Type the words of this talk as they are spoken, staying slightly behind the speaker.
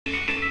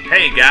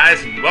Hey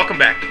guys, and welcome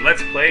back to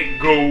Let's Play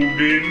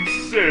Golden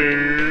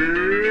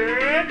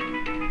Sun.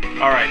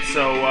 Alright,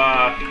 so,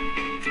 I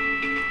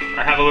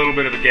have a little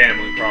bit of a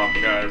gambling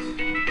problem, guys.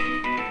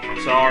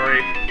 I'm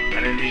sorry, I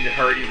didn't mean to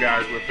hurt you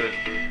guys with it,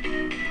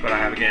 but I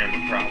have a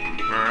gambling problem,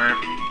 alright?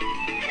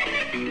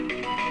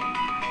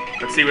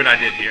 Let's see what I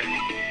did here.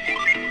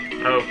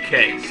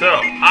 Okay,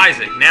 so,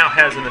 Isaac now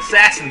has an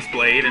Assassin's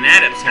Blade, an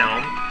Adept's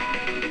Helm,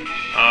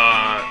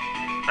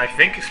 I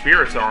think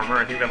Spirit's Armor,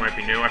 I think that might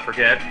be new, I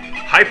forget.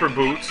 Hyper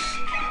Boots,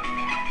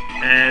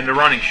 and a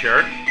running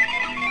shirt.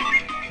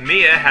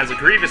 Mia has a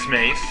Grievous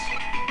Mace,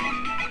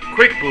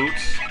 Quick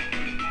Boots,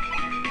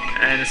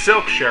 and a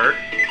Silk shirt.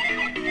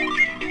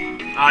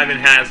 Ivan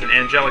has an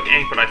Angelic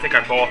Ink, but I think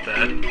I bought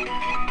that.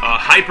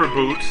 Hyper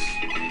Boots,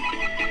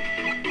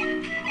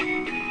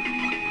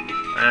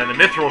 and a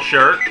Mithril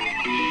shirt.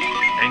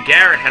 And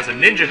Garrett has a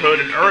Ninja Hood,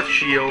 an Earth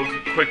Shield,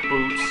 Quick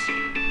Boots,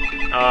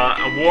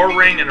 a War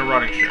Ring, and a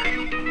running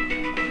shirt.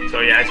 So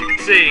yeah, as you can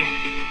see,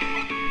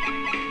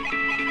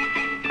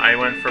 I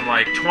went from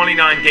like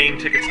 29 game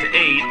tickets to 8,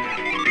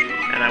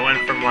 and I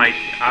went from like,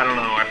 I don't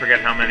know, I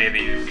forget how many of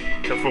these,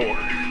 to 4.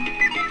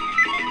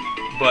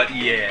 But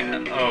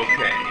yeah,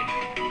 okay.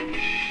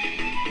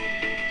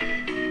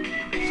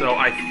 So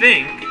I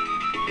think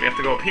we have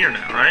to go up here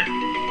now, right?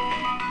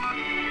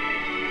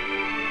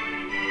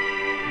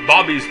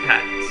 Bobby's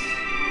Patents.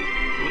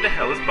 Who the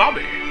hell is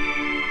Bobby?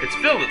 It's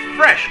filled with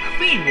fresh,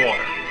 clean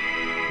water.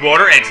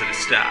 Water Exodus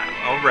style.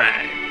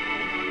 Alright.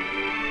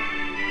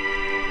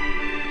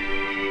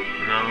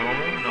 No,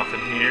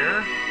 nothing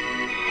here.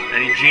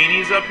 Any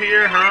genies up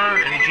here,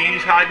 huh? Any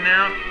genies hiding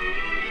out?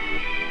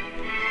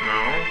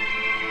 No.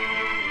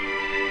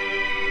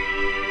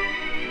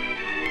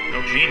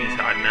 No genies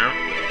hiding out.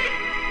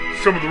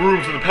 Some of the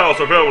rooms in the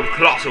palace are veiled with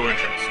colossal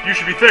entrance. You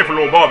should be thankful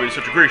Lord Bobby is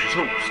such a gracious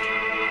host.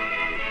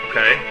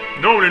 Okay.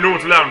 Normally no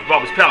one's allowed into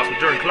Bobby's palace, but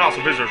during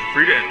colossal visitors are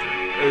free to enter.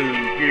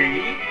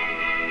 Okay.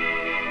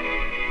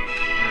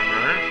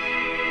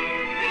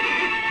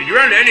 Did you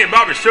run into any of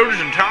Bobby's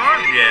soldiers in town?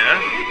 Yeah.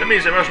 That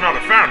means they must not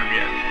have found him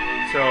yet.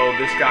 So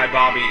this guy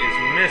Bobby is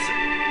missing.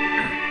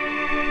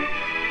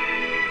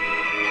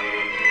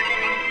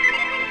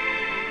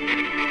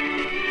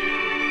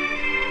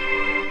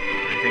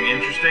 Anything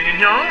interesting in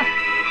here?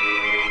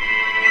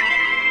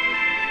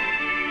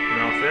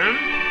 Nothing.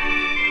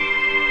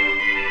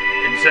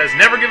 And it says,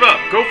 never give up.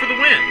 Go for the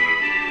win.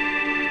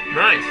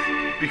 Nice.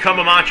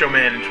 Become a macho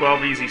man in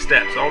 12 easy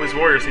steps. All these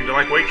warriors seem to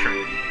like weight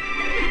training.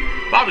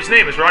 Bobby's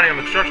name is riding on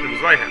the construction of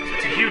his lighthouse.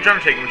 It's a huge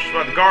undertaking, which is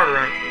why the guard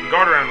around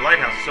the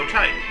lighthouse is so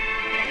tight.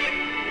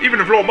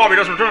 Even if Lord Bobby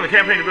doesn't return, the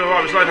campaign to build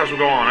Bobby's lighthouse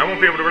will go on. I won't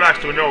be able to relax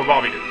till we know what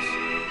Bobby does.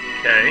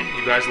 Okay,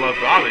 you guys love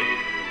Bobby.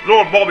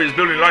 Lord Bobby is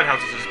building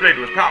lighthouses to display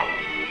to his power.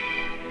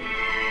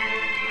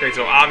 Okay,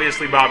 so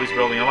obviously Bobby's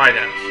building a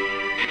lighthouse.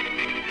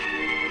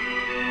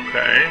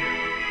 Okay.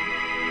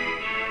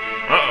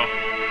 Uh-oh.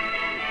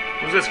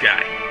 Who's this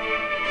guy?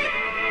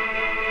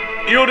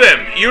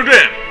 Eodem!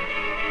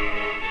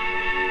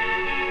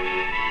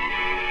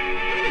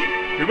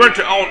 We went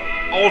to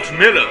Alt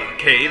Miller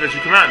Cave as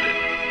you commanded.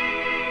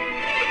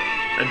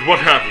 And what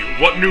have you?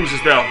 What news is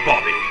there of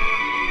Bobby?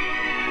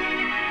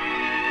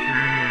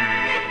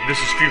 This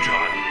is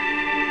futile.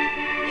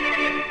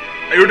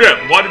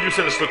 Eodem, why did you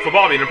send us to look for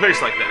Bobby in a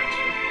place like that?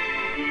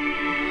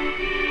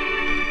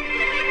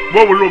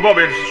 Why would Lord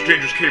Bobby enter such a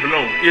dangerous cave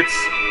alone? It's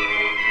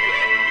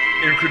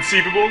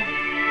inconceivable?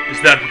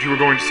 Is that what you were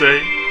going to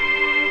say?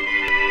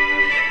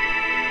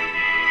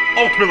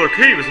 Alt Miller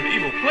Cave is an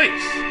evil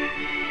place.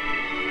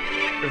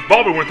 If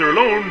Bobby went there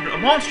alone, a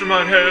monster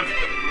might have...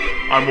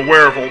 I'm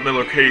aware of Alt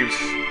Miller Cave's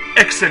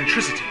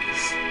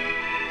eccentricities.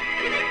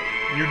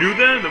 You knew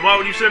that? Then why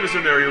would you send us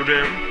in there,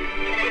 Eodem?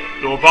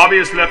 Lord Bobby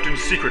has left in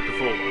secret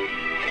before.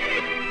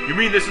 You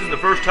mean this isn't the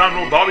first time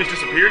Lord Bobby's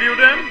disappeared,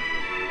 Eodem?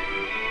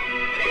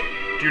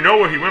 Do you know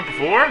where he went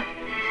before?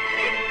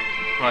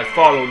 I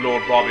followed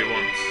Lord Bobby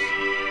once.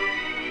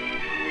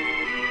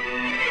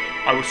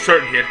 I was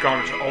certain he had gone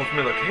into Alt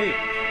Miller Cave.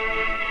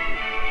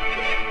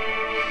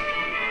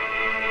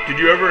 Did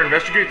you ever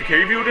investigate the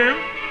cave, Eodem?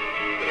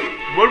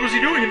 What was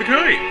he doing in the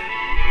cave?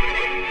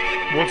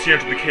 Once he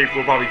entered the cave,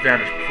 Lord Bobby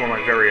vanished before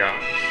my very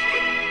eyes.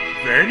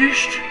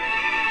 Vanished?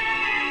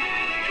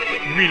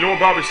 You mean Lord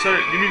Bobby said?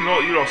 You mean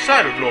you lost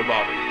sight of Lord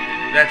Bobby?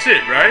 That's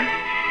it, right?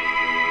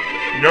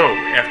 No.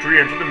 After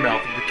he entered the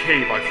mouth of the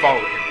cave, I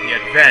followed him. He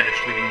had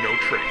vanished, leaving no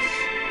trace.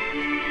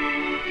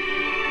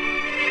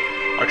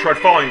 I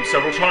tried following him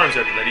several times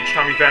after that. Each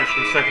time he vanished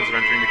in seconds of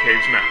entering the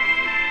cave's mouth.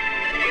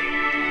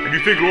 And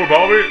you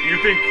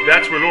think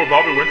that's where Lord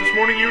Bobby went this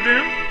morning,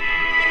 Eodem?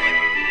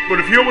 But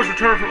if he always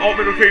returned from Alt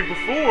Miller Cave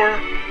before,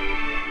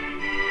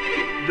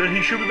 then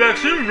he should be back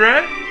soon,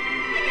 right?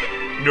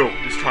 No,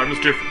 this time is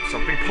different.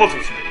 Something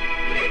puzzles me.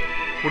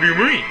 What do you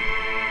mean?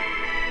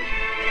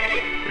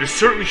 It is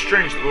certainly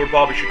strange that Lord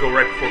Bobby should go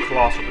right before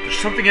Colossal, but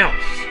there's something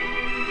else.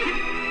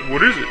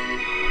 What is it?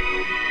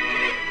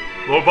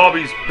 Lord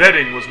Bobby's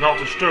bedding was not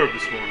disturbed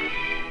this morning.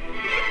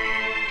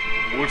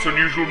 What's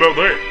unusual about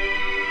that?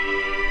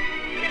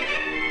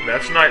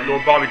 That's night,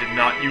 Lord Babi did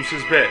not use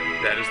his bed.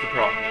 That is the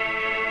problem.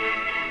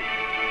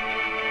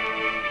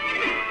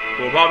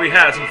 Lord Babi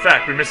has, in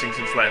fact, been missing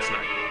since last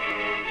night.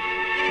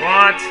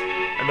 What?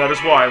 And that is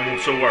why I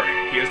won't so worry.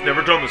 He has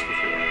never done this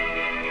before.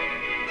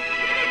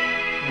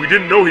 We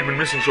didn't know he'd been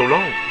missing so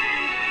long.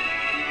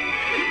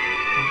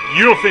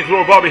 You don't think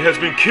Lord Babi has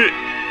been killed?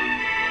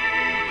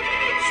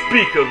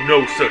 Speak of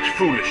no such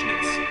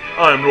foolishness.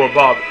 I am Lord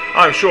Babi.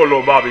 I am sure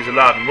Lord Babi is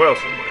alive and well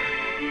somewhere.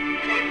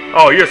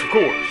 Oh, yes, of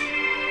course.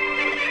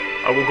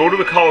 I will go to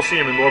the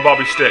Colosseum in Lord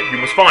Babi's stead. You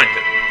must find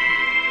him.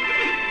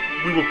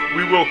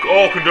 We will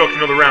all conduct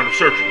another round of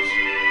searches.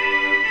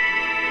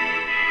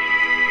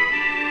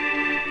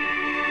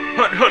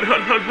 Hunt, hunt,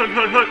 hunt, hunt, hunt,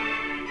 hunt, hunt.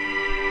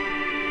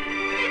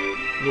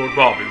 Lord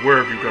Babi,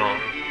 where have you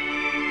gone?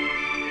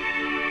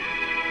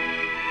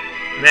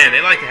 Man,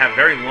 they like to have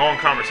very long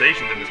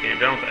conversations in this game,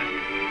 don't they?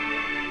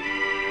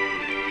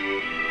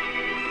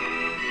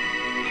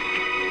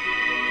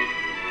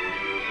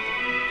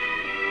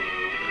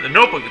 The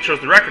notebook that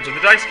shows the records of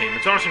the dice game.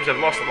 Its owner seems to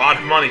have lost a lot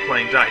of money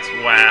playing dice.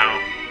 Wow.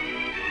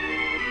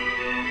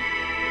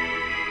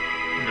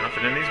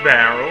 Nothing in these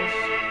barrels.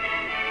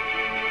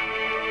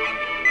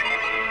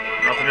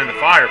 Nothing in the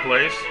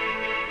fireplace.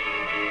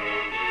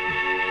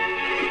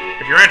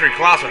 If you're entering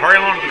Colosso, hurry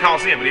along to the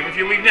Colosseum, but even if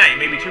you leave now, you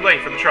may be too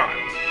late for the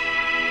trials.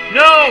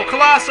 No!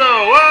 Colosso!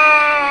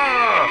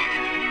 Ah!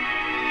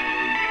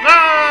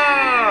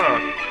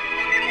 Ah!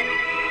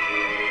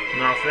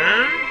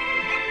 Nothing.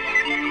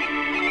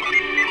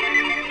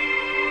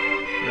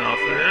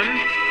 Nothing.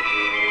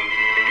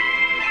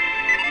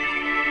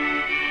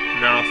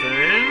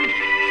 Nothing.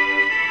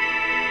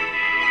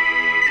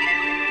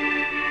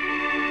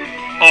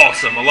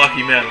 Awesome, a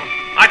lucky medal.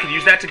 I could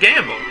use that to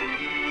gamble.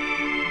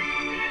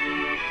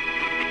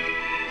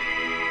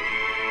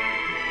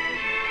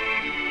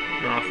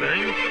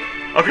 Nothing.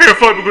 I can't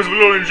fight because of a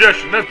little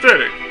ingestion. That's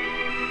pathetic.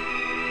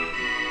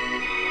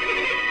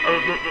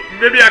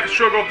 Maybe I could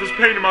shrug off this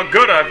pain in my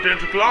gut after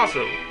enter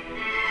Colosso.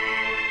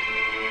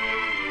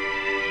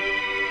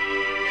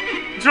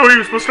 So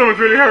my stomach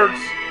really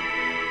hurts.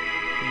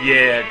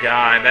 Yeah,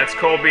 guy, that's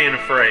called being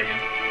afraid.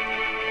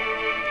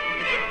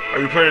 Are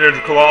you planning to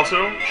enter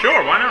Colosso?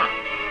 Sure, why not?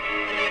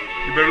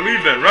 You better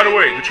leave then, right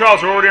away. The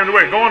trials are already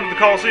underway. Go on to the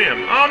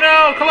Colosseum. Oh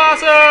no,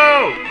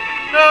 Colosso!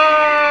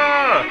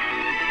 No!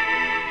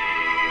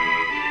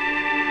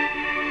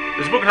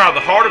 There's a book entitled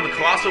The Heart of the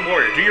Colosso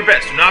Warrior. Do your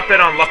best. Do not bet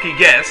on lucky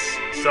guess.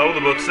 So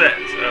the book says.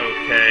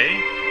 Okay.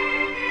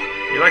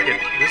 You like it?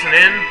 Is this an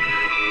inn?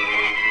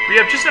 We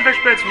have just enough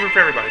extra beds and room for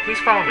everybody. Please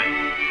follow me.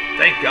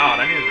 Thank God.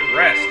 I needed a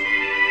rest.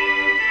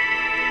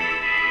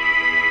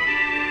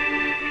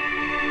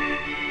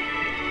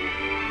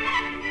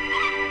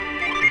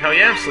 Hell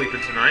yeah, I'm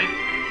sleeping tonight.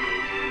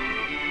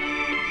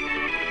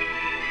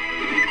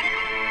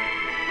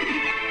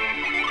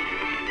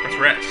 Let's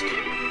rest.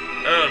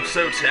 Oh, I'm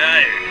so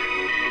tired.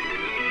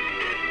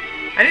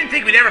 I didn't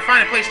think we'd ever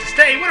find a place to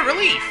stay. What a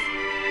relief.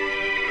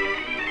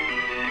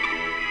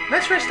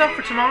 Let's rest up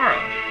for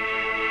tomorrow.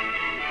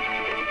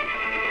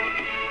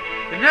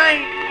 Good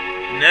night.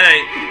 Good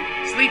night.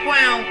 Sleep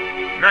well.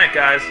 Good night,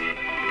 guys.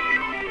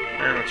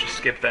 And let's just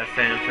skip that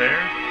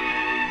fanfare.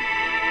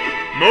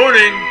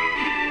 Morning.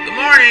 Good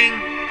morning.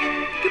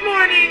 Good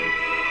morning.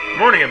 Good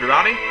morning,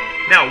 everybody.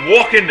 Now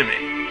walk into me.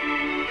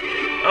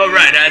 All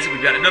right, Isaac,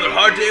 we've got another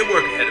hard day of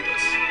work ahead of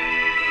us.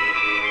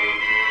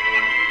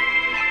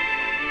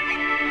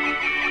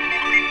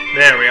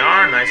 There we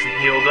are, nice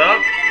and healed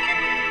up.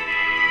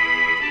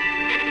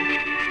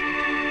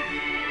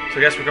 So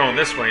I guess we're going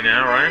this way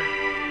now, right?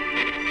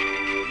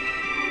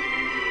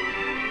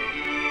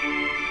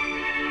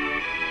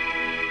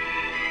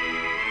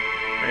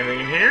 Anything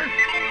in here?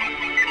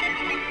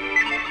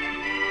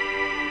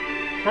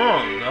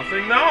 Huh,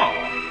 nothing at all.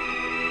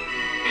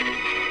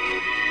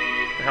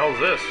 What the hell is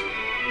this?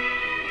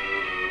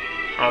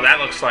 Oh,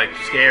 that looks like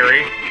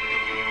scary.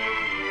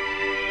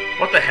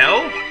 What the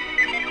hell?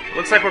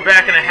 Looks like we're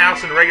back in a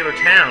house in a regular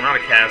town, not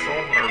a castle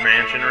or a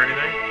mansion or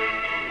anything.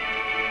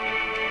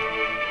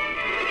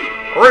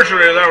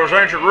 Originally, there was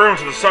ancient ruins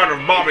to the side of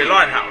Babi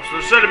Lighthouse.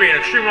 There's said to be an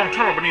extreme long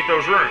tunnel beneath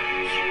those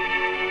ruins.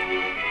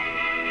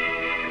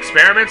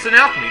 Experiments in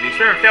alchemy. The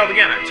experiment failed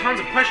again. I had tons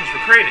of questions for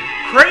Creighton.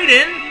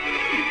 Creighton?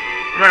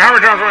 No matter how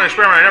many times I run the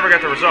experiment, I never get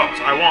the results.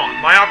 I won.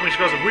 My alchemy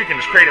skills have weakened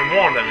as Creighton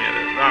warned them.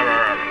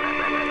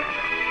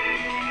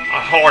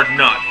 A hard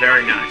nut.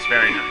 Very nice,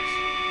 very nice.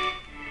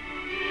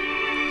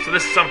 So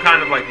this is some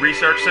kind of, like,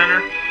 research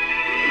center?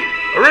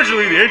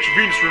 Originally, the ancient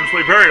Venus rooms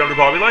lay buried under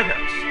Babi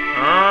Lighthouse.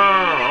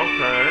 Oh,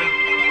 okay.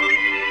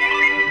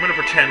 I'm gonna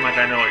pretend like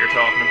I know what you're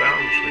talking about.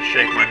 I'm just gonna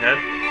shake my head.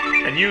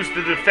 And use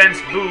the defense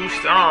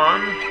boost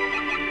on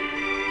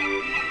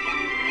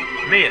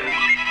Mia.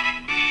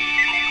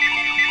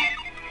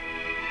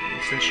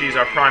 And since she's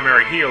our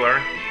primary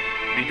healer,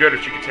 it'd be good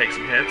if she could take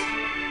some hits.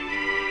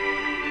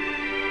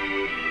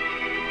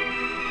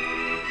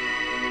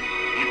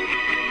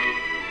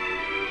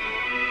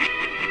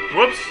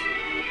 Whoops.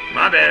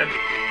 My bad.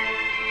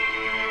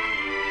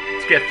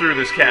 Let's get through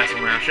this castle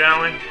now,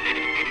 shall we?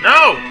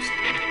 No!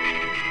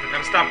 I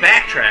gotta stop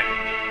backtracking.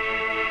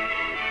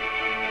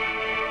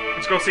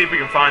 Let's go see if we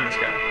can find this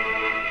guy.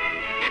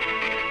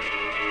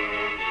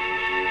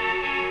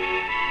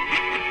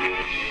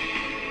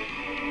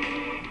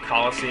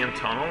 Coliseum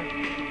Tunnel.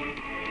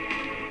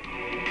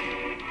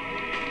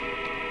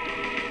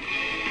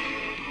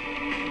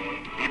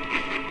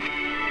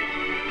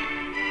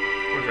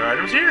 Were there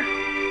items here?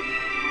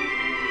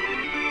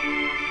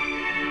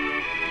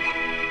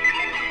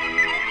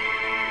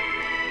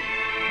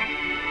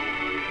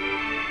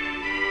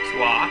 It's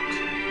locked.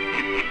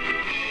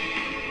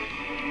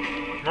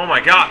 Oh my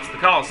god, it's the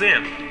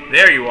Coliseum.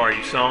 There you are,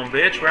 you son of a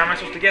bitch. Where am I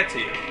supposed to get to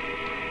you?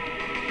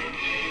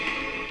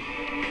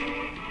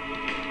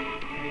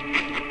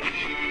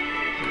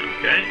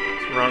 Okay,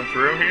 let's run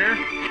through here.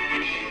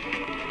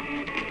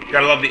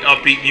 Gotta love the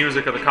upbeat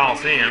music of the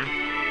Coliseum.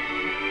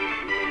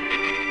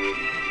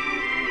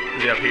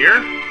 Is he up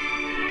here?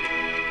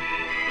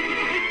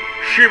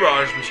 Sheba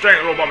has been staying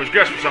at Little Bobby's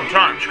guest for some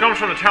time. She comes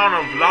from the town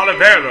of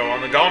Laliverdo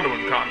on the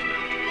Gondwan continent.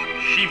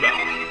 Sheba.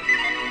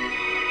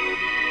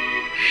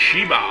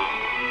 Sheba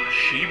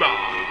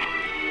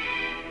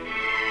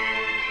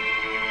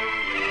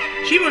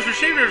was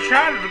received as a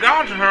child of the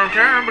gods in her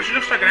hometown, but she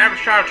looks like an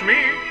average child to me.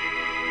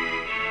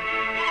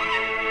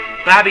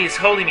 Babi is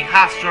holding me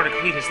hostage in order to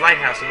complete his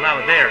lighthouse in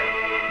Laliverdo.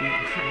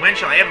 When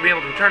shall I ever be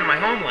able to return to my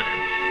homeland?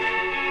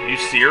 Are you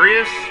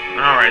serious?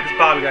 Alright, this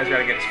Babi guy's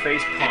gotta get his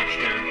face punched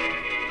in.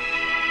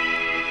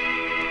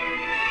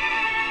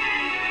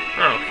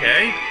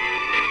 Okay.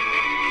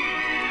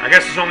 I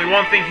guess there's only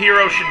one thing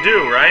heroes should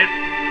do, right?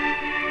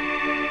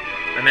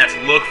 And that's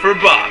look for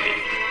Babi.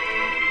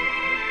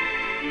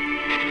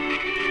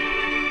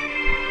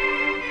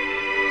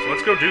 So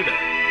let's go do that.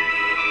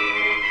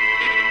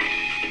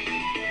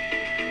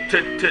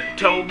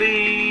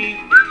 Tolbi.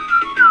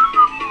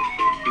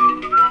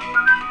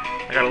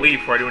 I gotta leave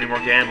before I do any more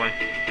gambling.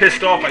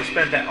 Pissed off I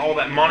spent all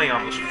that money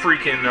on those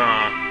freaking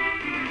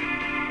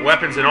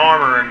weapons and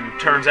armor, and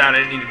turns out I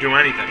didn't need to do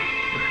anything.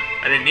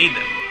 I didn't need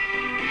them.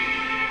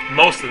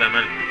 Most of them,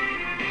 anyway.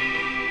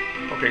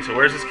 Okay, so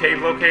where's this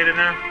cave located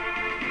now?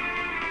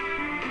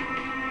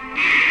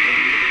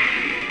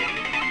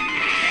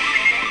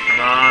 Come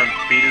on,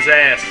 beat his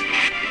ass.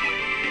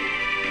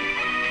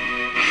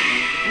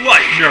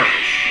 Life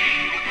Nourish.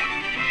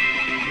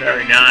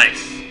 Very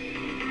nice.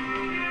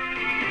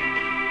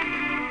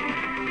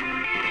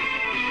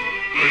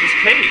 Where's this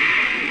cave?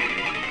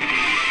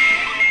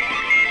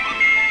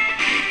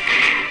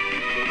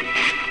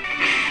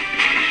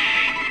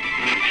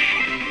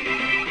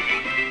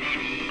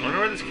 I wonder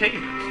where this cave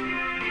is.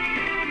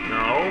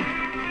 No.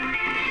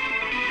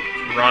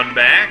 Let's run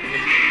back.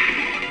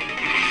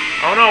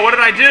 Oh no, what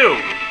did I do?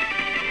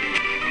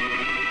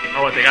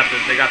 Oh, what, they got the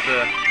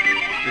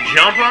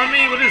jump on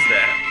me? What is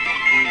that?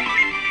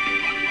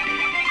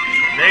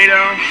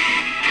 Tornado.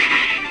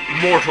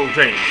 Mortal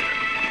Danger.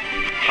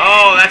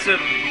 Oh, that's an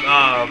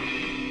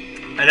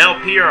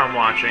LPer I'm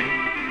watching.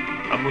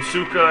 A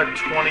Musuka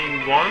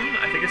 21?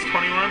 I think it's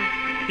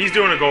 21. He's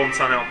doing a Golden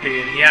Sun LP,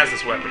 and he has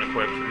this weapon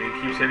equipped, and he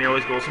keeps saying he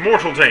always goes,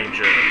 Mortal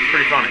Danger. It's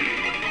pretty funny.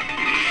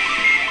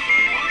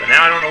 But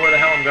now I don't know where the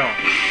hell I'm going.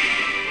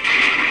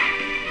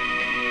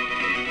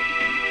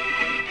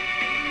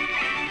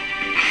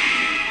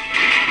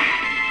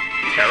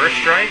 Terror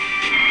Strike?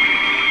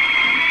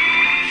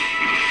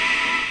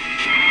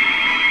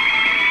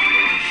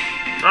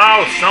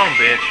 Oh, son of a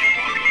bitch.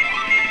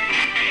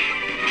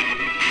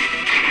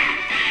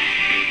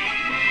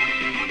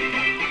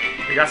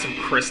 We got some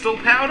crystal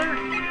powder?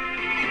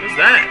 What is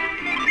that?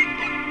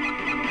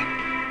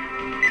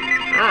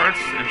 Oh,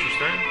 that's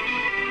interesting.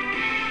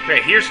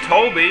 Okay, here's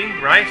Tolbi,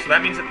 right? So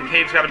that means that the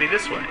cave's got to be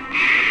this way.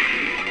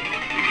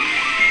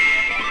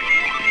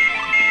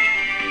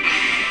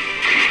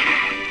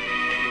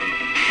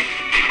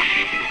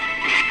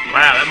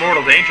 Wow, that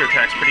Mortal Danger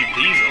attack's pretty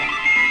diesel.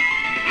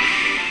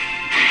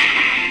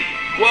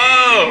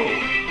 Whoa!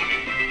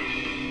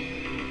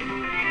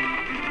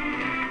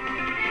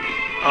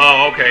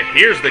 Oh, okay,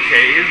 here's the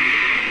cave.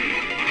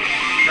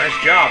 Nice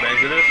job,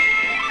 Exodus.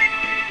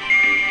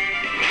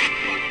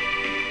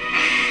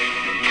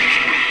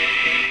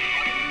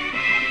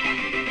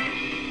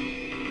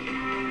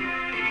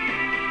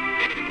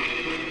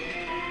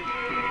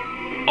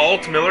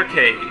 Alt Miller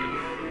Cave.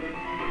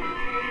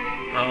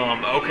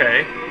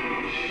 Okay.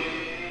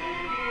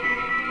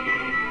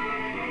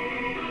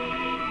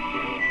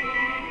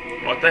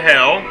 What the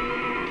hell?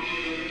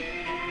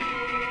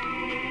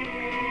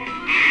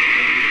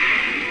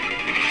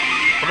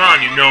 Come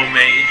on, you gnome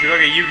mage. You're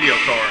like a Yu-Gi-Oh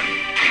card.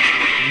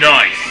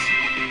 Nice.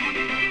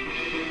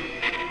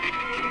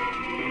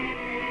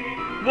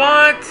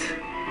 What?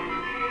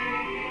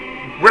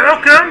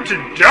 Welcome to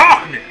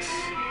darkness.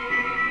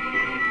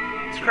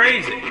 It's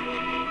crazy.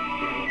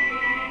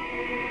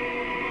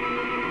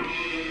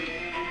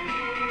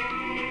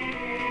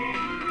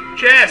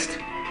 Chest.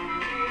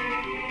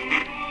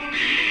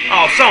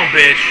 Oh, son of a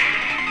bitch.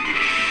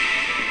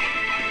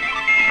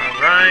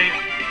 Alright.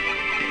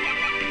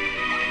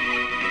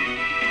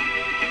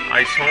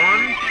 Ice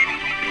Horn,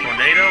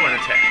 Tornado, and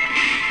Attack.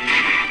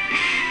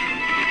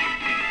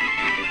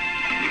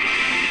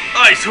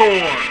 Ice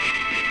Horn!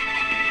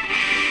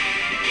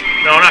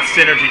 No, not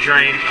Synergy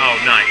Drain. Oh,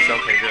 nice.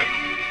 Okay, good.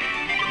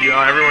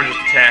 Everyone just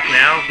attack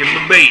now. Give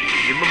him a bait.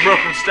 Give him a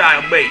Brooklyn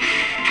style bait.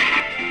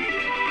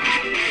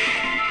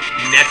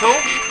 Nettle?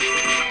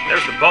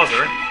 There's the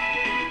buzzer.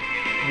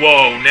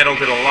 Whoa, Nettle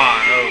did a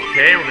lot.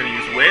 Okay, we're gonna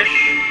use Wish.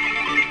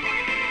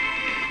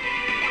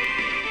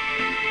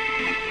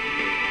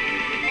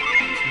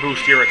 Let's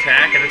boost your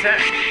attack and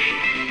attack.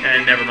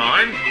 And never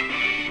mind.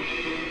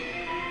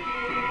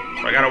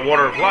 So I got a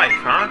Water of Life,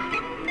 huh?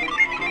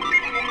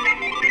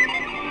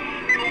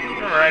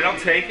 Alright, I'll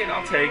take it,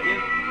 I'll take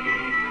it.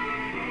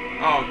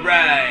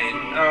 Alright,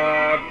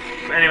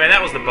 anyway,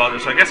 that was the buzzer,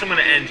 so I guess I'm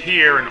going to end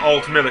here in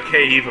Ultimate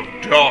Cave of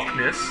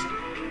Darkness.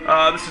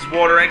 This is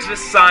Water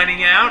Exodus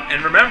signing out,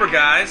 and remember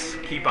guys,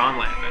 keep on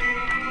laughing.